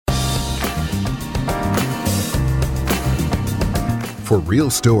for real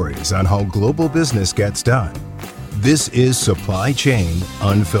stories on how global business gets done. This is Supply Chain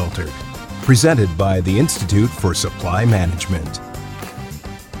Unfiltered, presented by the Institute for Supply Management.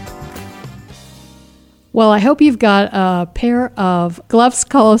 Well, I hope you've got a pair of gloves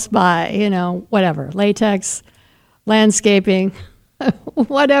close by, whatever, latex, landscaping,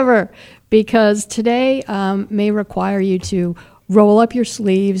 whatever, because today may require you to roll up your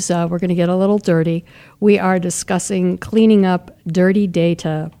sleeves. We're going to get a little dirty. We are discussing cleaning up dirty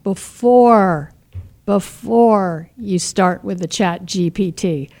data before you start with the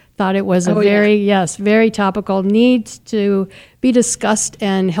ChatGPT. Thought it was very topical, needs to be discussed,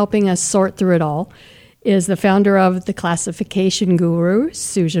 and helping us sort through it all is the founder of the classification guru,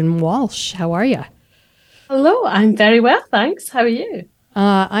 Susan Walsh. How are you? Hello, I'm very well, thanks. How are you?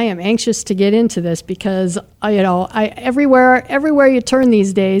 I am anxious to get into this because, everywhere you turn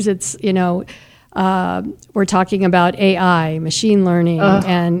these days, it's, we're talking about AI, machine learning,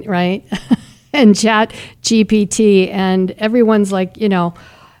 and right, and ChatGPT, and everyone's like,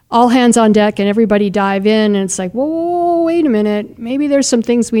 all hands on deck, and everybody dive in, and it's like, whoa, wait a minute, maybe there's some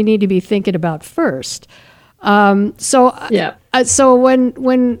things we need to be thinking about first. So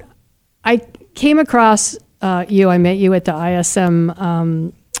when I came across you, I met you at the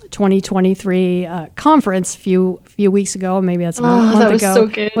ISM 2023 conference a few weeks ago. Maybe that's a month that was ago. So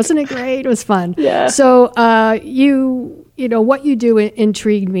good. Wasn't it great? It was fun. Yeah. So what you do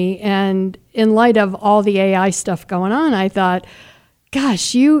intrigued me, and in light of all the AI stuff going on, I thought,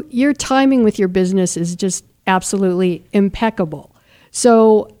 gosh, your timing with your business is just absolutely impeccable.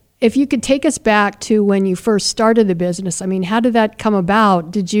 So if you could take us back to when you first started the business, I mean, how did that come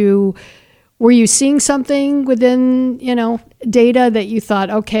about? Were you seeing something within, data that you thought,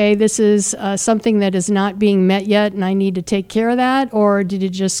 okay, this is something that is not being met yet and I need to take care of that? Or did it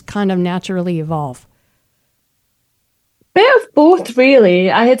just kind of naturally evolve? Bit of both, really.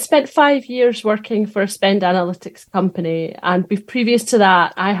 I had spent 5 years working for a spend analytics company, and previous to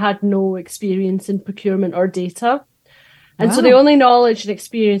that, I had no experience in procurement or data. And so the only knowledge and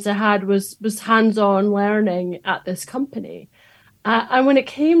experience I had was hands-on learning at this company. And when it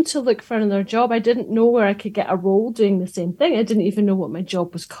came to look for another job, I didn't know where I could get a role doing the same thing. I didn't even know what my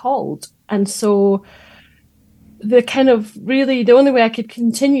job was called. And so the only way I could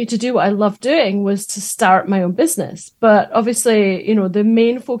continue to do what I love doing was to start my own business. But obviously, the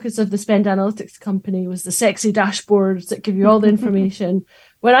main focus of the spend analytics company was the sexy dashboards that give you all the information.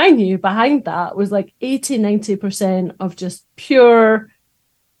 When I knew behind that was like 80-90% of just pure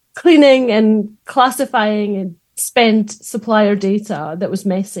cleaning and classifying and spend supplier data that was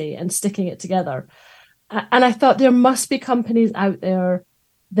messy and sticking it together. And I thought there must be companies out there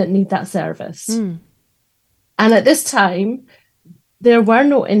that need that service. And at this time, there were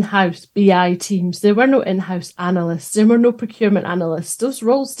no in-house BI teams. There were no in-house analysts. There were no procurement analysts. Those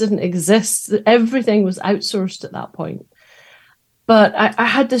roles didn't exist. Everything was outsourced at that point. But I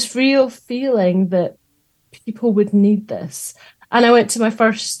had this real feeling that people would need this. And I went to my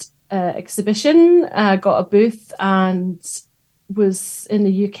first exhibition, got a booth, and was in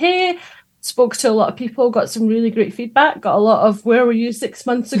the UK, spoke to a lot of people, got some really great feedback, got a lot of, where were you 6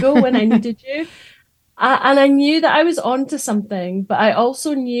 months ago when I needed you? And I knew that I was onto something, but I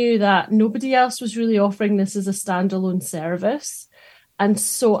also knew that nobody else was really offering this as a standalone service. And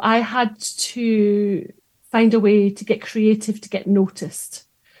so I had to find a way to get creative, to get noticed.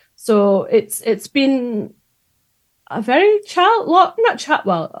 So it's been a very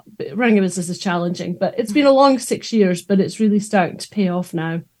running a business is challenging, but it's been a long 6 years, but it's really starting to pay off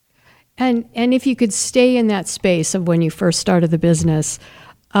now. And if you could stay in that space of when you first started the business,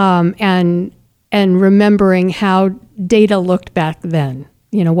 and remembering how data looked back then,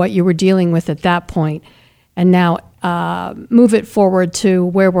 what you were dealing with at that point, and now move it forward to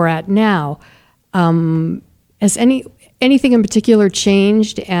where we're at now. Has anything in particular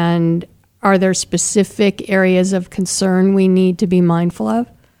changed, and are there specific areas of concern we need to be mindful of?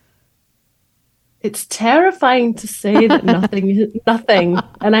 It's terrifying to say that nothing,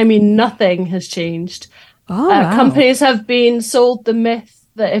 and I mean nothing, has changed. Wow. Companies have been sold the myth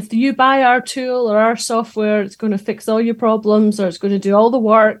that if you buy our tool or our software, it's going to fix all your problems or it's going to do all the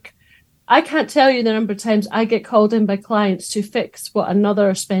work. I can't tell you the number of times I get called in by clients to fix what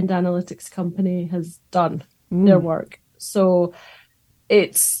another spend analytics company has done, their work. So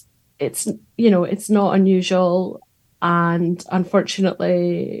it's not unusual. And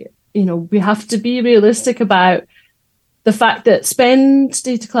unfortunately, we have to be realistic about the fact that spend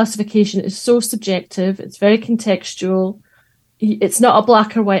data classification is so subjective. It's very contextual. It's not a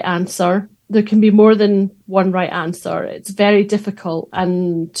black or white answer. There can be more than one right answer. It's very difficult.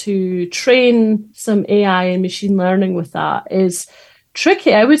 And to train some AI and machine learning with that is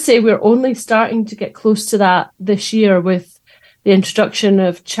tricky. I would say we're only starting to get close to that this year with the introduction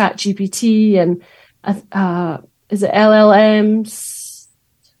of ChatGPT and is it LLMs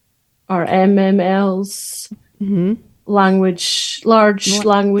or MMLs, large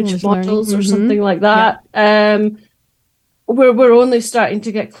language models or something like that. Yeah. We're only starting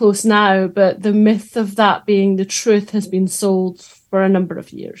to get close now, but the myth of that being the truth has been sold for a number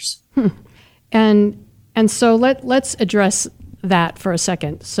of years. And so let's address that for a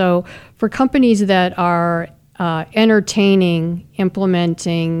second. So for companies that are entertaining,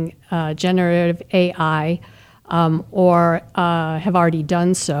 implementing generative AI, or have already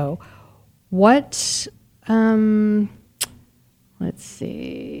done so, what, let's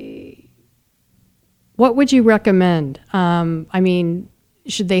see, what would you recommend? I mean,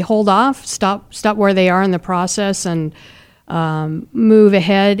 should they hold off, stop where they are in the process and move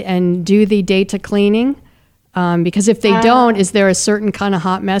ahead and do the data cleaning? Because if they don't, is there a certain kind of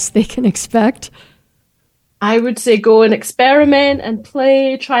hot mess they can expect? I would say go and experiment and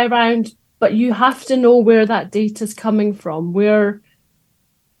play, try around, but you have to know where that data is coming from, where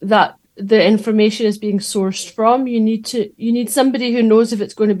that the information is being sourced from. You need somebody who knows if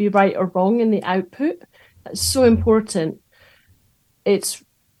it's going to be right or wrong in the output. That's so important. It's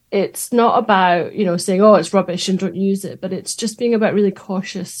not about, saying, oh, it's rubbish and don't use it, but it's just being about really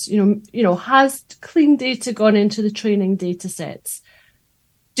cautious. Has clean data gone into the training data sets?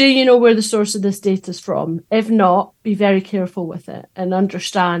 Do you know where the source of this data is from? If not, be very careful with it and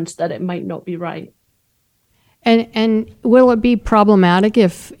understand that it might not be right. And will it be problematic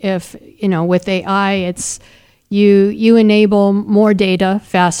if with AI, it's you enable more data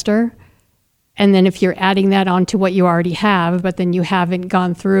faster, and then if you're adding that onto what you already have, but then you haven't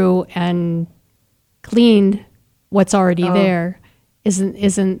gone through and cleaned what's already there,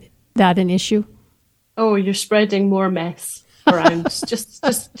 isn't that an issue? Oh, you're spreading more mess around.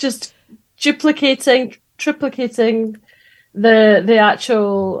 just duplicating, triplicating the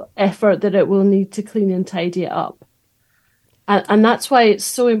actual effort that it will need to clean and tidy it up. And that's why it's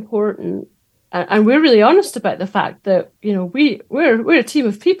so important. And we're really honest about the fact that, we're a team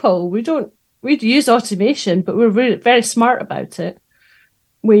of people. We'd use automation, but we're really very smart about it.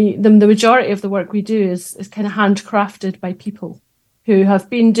 The majority of the work we do is kind of handcrafted by people who have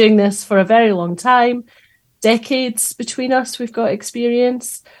been doing this for a very long time, decades between us. We've got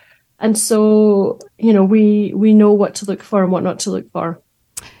experience. And so, we know what to look for and what not to look for.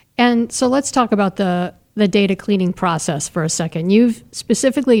 And so let's talk about the data cleaning process for a second. You've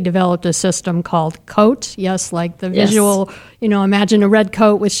specifically developed a system called Coat. Yes, like the visual, imagine a red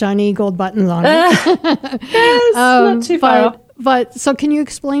coat with shiny gold buttons on it. Yes, not too far off. But so can you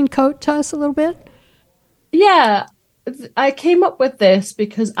explain Coat to us a little bit? Yeah, I came up with this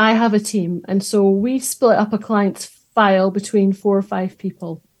because I have a team. And so we split up a client's file between 4 or 5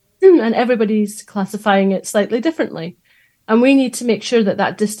 people. And everybody's classifying it slightly differently. And we need to make sure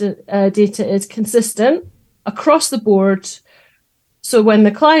that data is consistent across the board. So when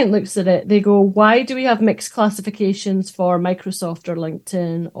the client looks at it, they go, why do we have mixed classifications for Microsoft or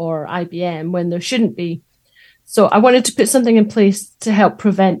LinkedIn or IBM when there shouldn't be? So I wanted to put something in place to help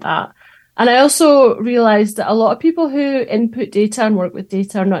prevent that. And I also realized that a lot of people who input data and work with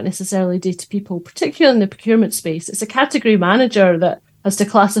data are not necessarily data people, particularly in the procurement space. It's a category manager that has to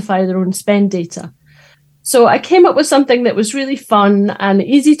classify their own spend data. So I came up with something that was really fun and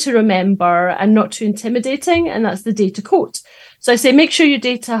easy to remember and not too intimidating, and that's the data coat. So I say, make sure your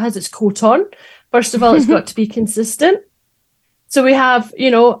data has its coat on. First of all, it's got to be consistent. So we have,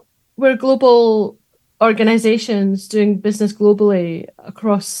 we're global organizations doing business globally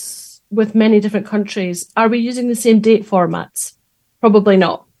with many different countries. Are we using the same date formats? Probably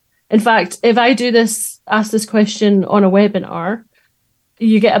not. In fact, if I ask this question on a webinar,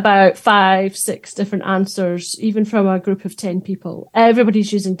 you get about 5, 6 different answers, even from a group of 10 people.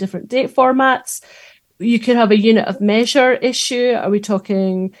 Everybody's using different date formats. You could have a unit of measure issue. Are we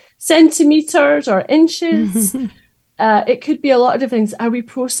talking centimeters or inches? It could be a lot of different things. Are we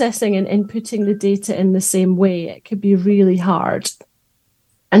processing and inputting the data in the same way? It could be really hard.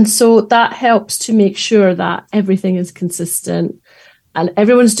 And so that helps to make sure that everything is consistent and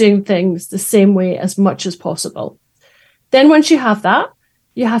everyone's doing things the same way as much as possible. Then once you have that,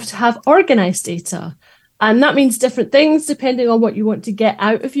 you have to have organized data. And that means different things depending on what you want to get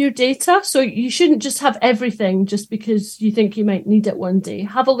out of your data. So you shouldn't just have everything just because you think you might need it one day.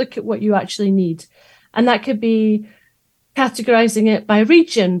 Have a look at what you actually need. And that could be categorizing it by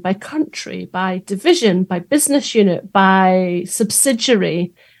region, by country, by division, by business unit, by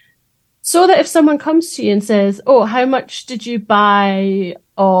subsidiary. So that if someone comes to you and says, oh, how much did you buy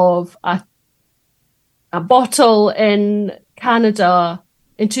of a bottle in Canada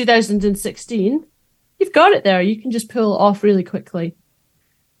in 2016, you've got it there. You can just pull it off really quickly.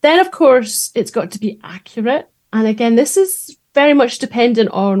 Then, of course, it's got to be accurate. And again, this is very much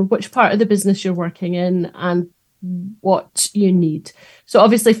dependent on which part of the business you're working in and what you need. So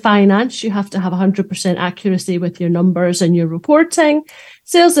obviously finance, you have to have 100% accuracy with your numbers and your reporting.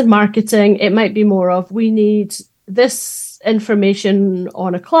 Sales and marketing, it might be more of, we need this information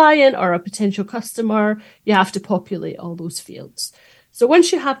on a client or a potential customer. You have to populate all those fields. So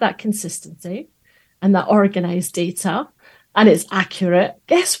once you have that consistency and that organized data and it's accurate,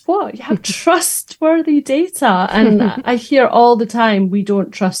 guess what? You have trustworthy data. And I hear all the time, we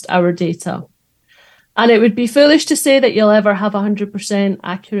don't trust our data. And it would be foolish to say that you'll ever have 100%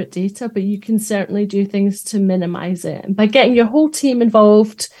 accurate data, but you can certainly do things to minimize it. And by getting your whole team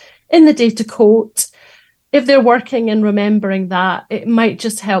involved in the data coat, if they're working and remembering that, it might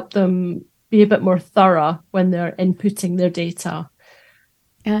just help them be a bit more thorough when they're inputting their data.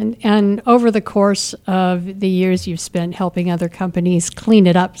 And over the course of the years you've spent helping other companies clean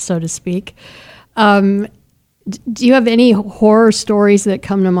it up, so to speak, do you have any horror stories that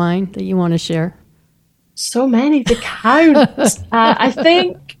come to mind that you want to share? So many to count. I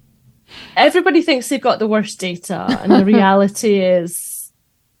think everybody thinks they've got the worst data, and the reality is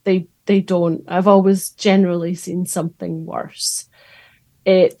they don't. I've always generally seen something worse.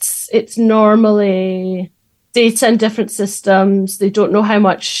 It's normally data in different systems. They don't know how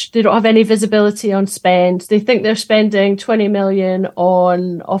much, they don't have any visibility on spend. They think they're spending 20 million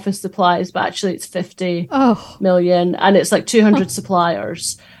on office supplies, but actually it's 50 million, and it's like 200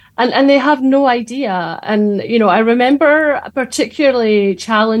 suppliers. And they have no idea. And, you know, I remember a particularly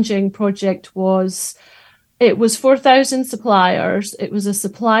challenging project was, it was 4,000 suppliers. It was a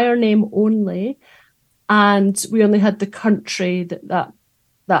supplier name only. And we only had the country that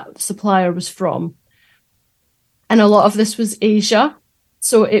supplier was from. And a lot of this was Asia.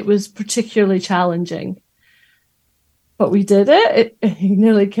 So it was particularly challenging. But we did it. It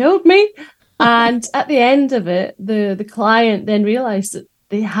nearly killed me. And at the end of it, the client then realized that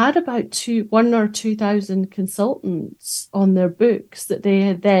they had about 1,000 or 2,000 consultants on their books that they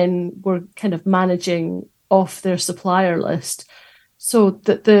had then were kind of managing off their supplier list. So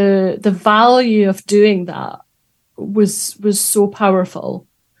that the value of doing that was so powerful,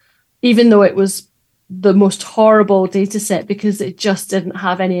 even though it was the most horrible data set because it just didn't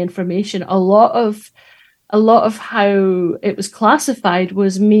have any information. A lot of how it was classified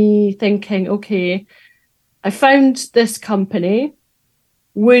was me thinking, okay, I found this company.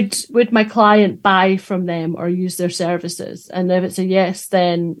 Would my client buy from them or use their services? And if it's a yes,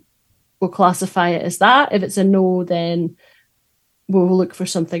 then we'll classify it as that. If it's a no, then we'll look for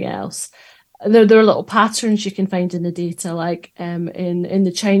something else. There are little patterns you can find in the data, like in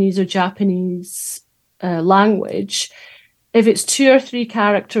the Chinese or Japanese language. If it's 2 or 3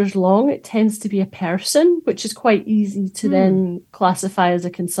 characters long, it tends to be a person, which is quite easy to then classify as a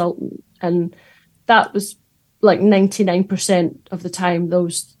consultant. And that was like 99% of the time,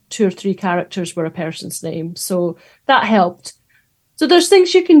 those 2 or 3 characters were a person's name. So that helped. So there's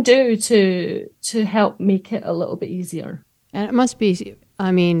things you can do to help make it a little bit easier. And it must be,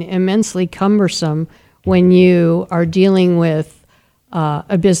 I mean, immensely cumbersome when you are dealing with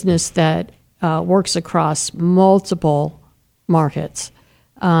a business that works across multiple markets.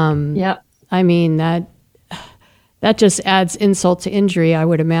 Yeah. I mean, that just adds insult to injury, I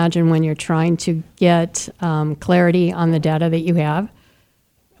would imagine, when you're trying to get clarity on the data that you have.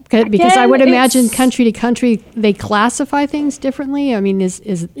 Because I would imagine country to country, they classify things differently. I mean, is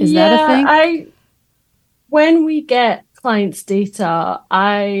that a thing? When we get clients' data,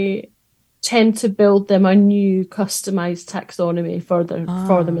 I tend to build them a new customized taxonomy for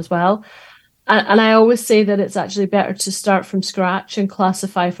them as well. And I always say that it's actually better to start from scratch and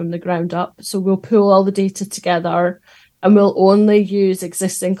classify from the ground up. So we'll pull all the data together and we'll only use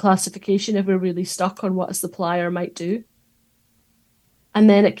existing classification if we're really stuck on what a supplier might do. And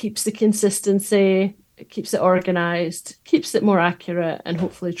then it keeps the consistency, it keeps it organized, keeps it more accurate and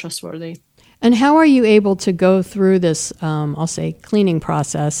hopefully trustworthy. And how are you able to go through this, I'll say, cleaning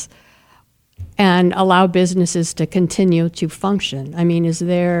process and allow businesses to continue to function? I mean, is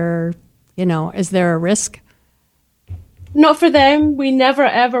there a risk? Not for them. We never,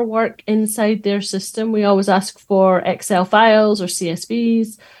 ever work inside their system. We always ask for Excel files or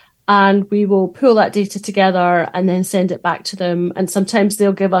CSVs, and we will pull that data together and then send it back to them. And sometimes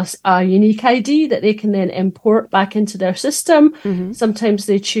they'll give us a unique ID that they can then import back into their system. Mm-hmm. Sometimes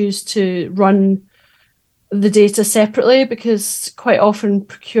they choose to run the data separately because quite often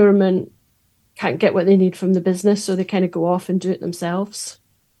procurement can't get what they need from the business, so they kind of go off and do it themselves.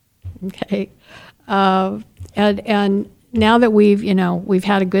 Okay. And now that we've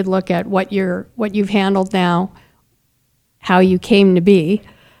had a good look at what you've handled now, how you came to be,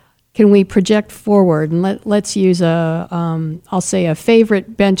 can we project forward and let's use I'll say a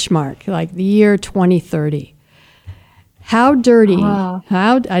favorite benchmark, like the year 2030. How dirty?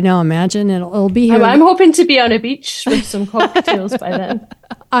 I know. Imagine it'll be here. I'm hoping to be on a beach with some cocktails by then.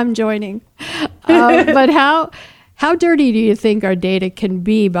 I'm joining. But how dirty do you think our data can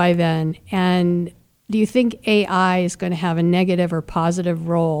be by then? And do you think AI is going to have a negative or positive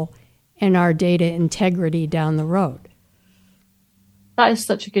role in our data integrity down the road? That is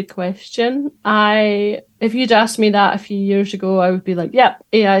such a good question. If you'd asked me that a few years ago, I would be like, yep,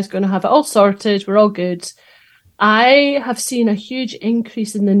 AI is going to have it all sorted. We're all good. I have seen a huge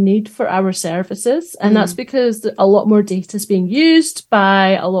increase in the need for our services. And that's because a lot more data is being used by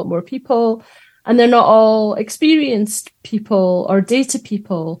a lot more people. And they're not all experienced people or data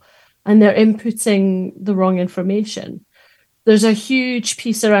people. And they're inputting the wrong information. There's a huge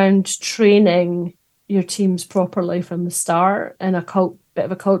piece around training your teams properly from the start and a bit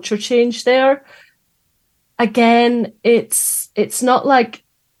of a culture change there. Again, it's not like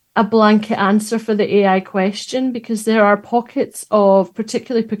a blanket answer for the AI question, because there are pockets of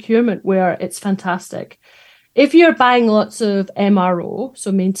particularly procurement where it's fantastic. If you're buying lots of MRO,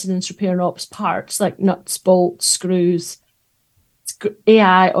 so maintenance, repair and ops parts, like nuts, bolts, screws,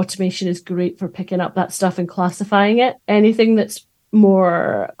 AI automation is great for picking up that stuff and classifying it. Anything that's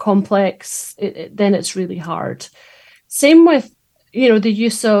more complex, then it's really hard. Same with, the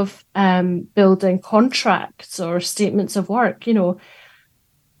use of building contracts or statements of work.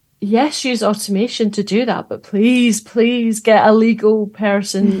 Yes, use automation to do that, but please get a legal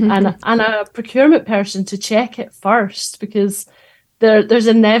person and a procurement person to check it first, because there's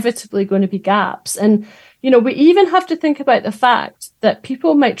inevitably going to be gaps. And we even have to think about the fact that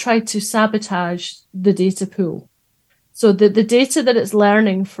people might try to sabotage the data pool. So the data that it's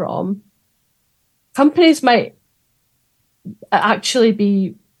learning from, companies might actually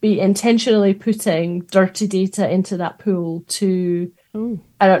be intentionally putting dirty data into that pool to,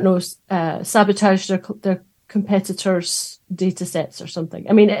 sabotage their competitors' data sets or something.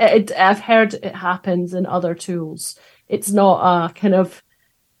 I mean, I've heard it happens in other tools. It's not a kind of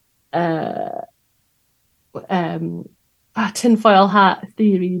a tinfoil hat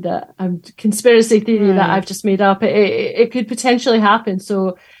theory conspiracy theory that I've just made up. It could potentially happen.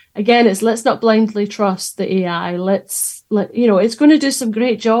 So again, let's not blindly trust the AI. It's going to do some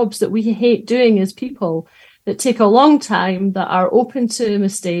great jobs that we hate doing as people, that take a long time, that are open to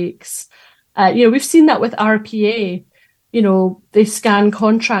mistakes. We've seen that with RPA. They scan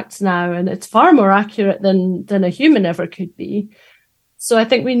contracts now, and it's far more accurate than a human ever could be. So I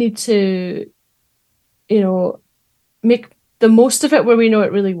think we need to, make the most of it where we know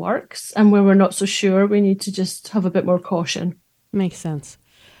it really works, and where we're not so sure, we need to just have a bit more caution. Makes sense.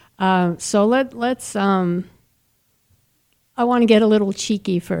 So let's. I want to get a little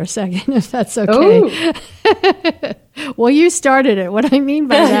cheeky for a second, if that's okay. Well, you started it. What I mean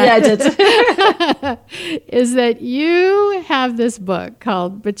by that I did. is that you have this book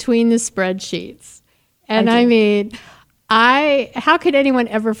called Between the Spreadsheets. And I mean, how could anyone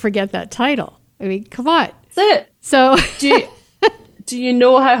ever forget that title? I mean, come on. That's it. So do you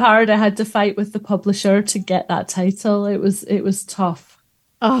know how hard I had to fight with the publisher to get that title? It was tough.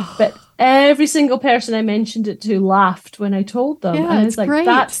 Oh. But every single person I mentioned it to laughed when I told them. Yeah, and it's like, great.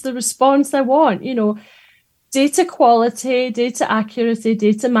 That's the response I want. Data quality, data accuracy,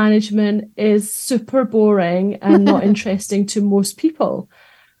 data management is super boring and not interesting to most people.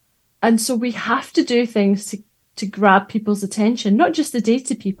 And so we have to do things to grab people's attention, not just the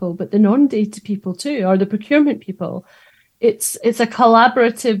data people, but the non-data people too, or the procurement people. It's a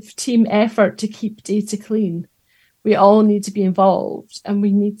collaborative team effort to keep data clean. We all need to be involved, and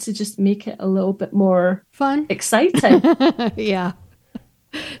we need to just make it a little bit more fun, exciting. Yeah.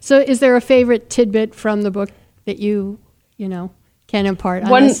 So is there a favorite tidbit from the book that you can impart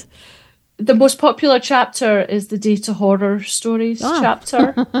on us? The most popular chapter is the data horror stories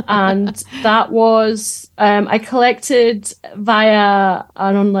chapter. And that was, I collected via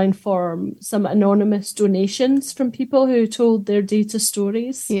an online forum some anonymous donations from people who told their data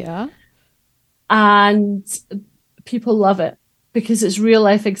stories. Yeah. And people love it because it's real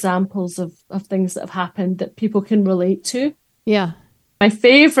life examples of things that have happened that people can relate to. Yeah. My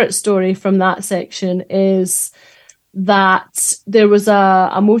favorite story from that section is that there was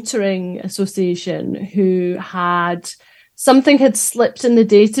a motoring association who something had slipped in the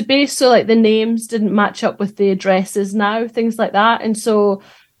database. So like the names didn't match up with the addresses now, things like that. And so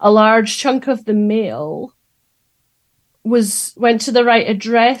a large chunk of the mail went to the right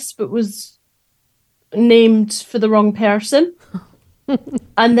address, but was named for the wrong person.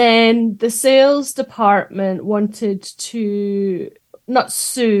 And then the sales department wanted to not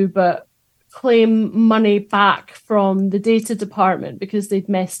sue, but claim money back from the data department because they'd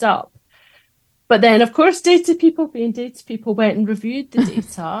messed up. But then, of course, data people being data people went and reviewed the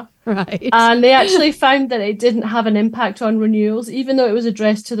data. Right. And they actually found that it didn't have an impact on renewals. Even though it was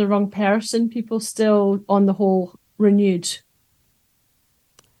addressed to the wrong person, people still, on the whole, renewed.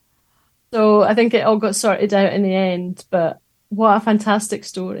 So I think it all got sorted out in the end. But what a fantastic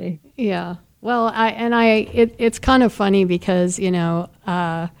story. Yeah. Well, it's kind of funny because,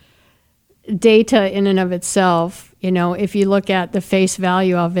 data in and of itself, if you look at the face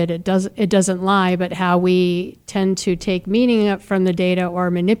value of it, it doesn't lie, but how we tend to take meaning from the data or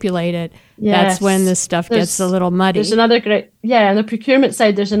manipulate it, that's when this stuff gets a little muddy. There's another great, on the procurement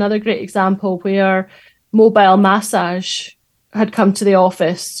side, there's another great example where mobile massage had come to the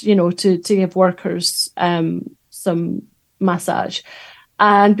office, to give workers some massage.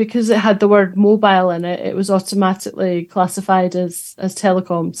 And because it had the word mobile in it, it was automatically classified as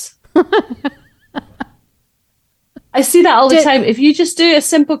telecoms. I see that all the time. If you just do a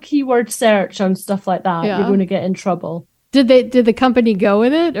simple keyword search on stuff like that, you're going to get in trouble. Did the company go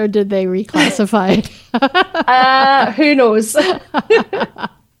with it, or did they reclassify it? Who knows?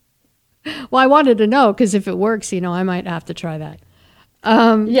 Well, I wanted to know because if it works, I might have to try that.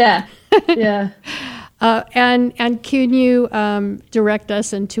 Yeah. And can you direct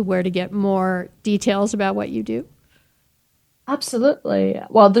us into where to get more details about what you do? Absolutely.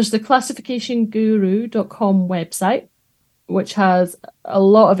 Well, there's the classificationguru.com website, which has a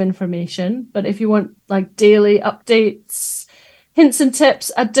lot of information. But if you want like daily updates, hints and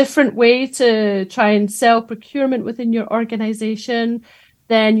tips, a different way to try and sell procurement within your organization,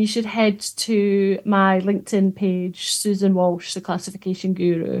 then you should head to my LinkedIn page, Susan Walsh, the Classification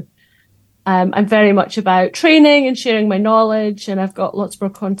Guru. I'm very much about training and sharing my knowledge, and I've got lots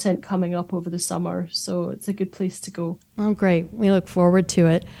more content coming up over the summer, so it's a good place to go. Oh, great. We look forward to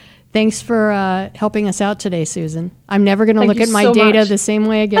it. Thanks for helping us out today, Susan. I'm never going to look at my data the same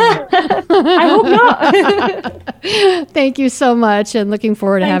way again. I hope not. Thank you so much, and looking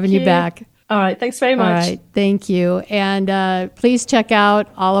forward to having you back. All right. Thanks very much. All right. Thank you. And please check out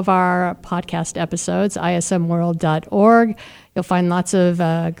all of our podcast episodes, ismworld.org. You'll find lots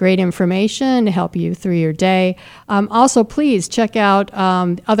of great information to help you through your day. Also, please check out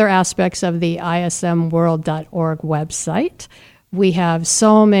other aspects of the ismworld.org website. We have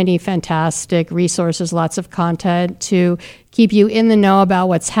so many fantastic resources, lots of content to keep you in the know about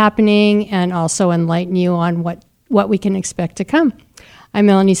what's happening and also enlighten you on what we can expect to come. I'm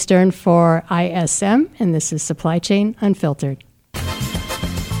Melanie Stern for ISM, and this is Supply Chain Unfiltered.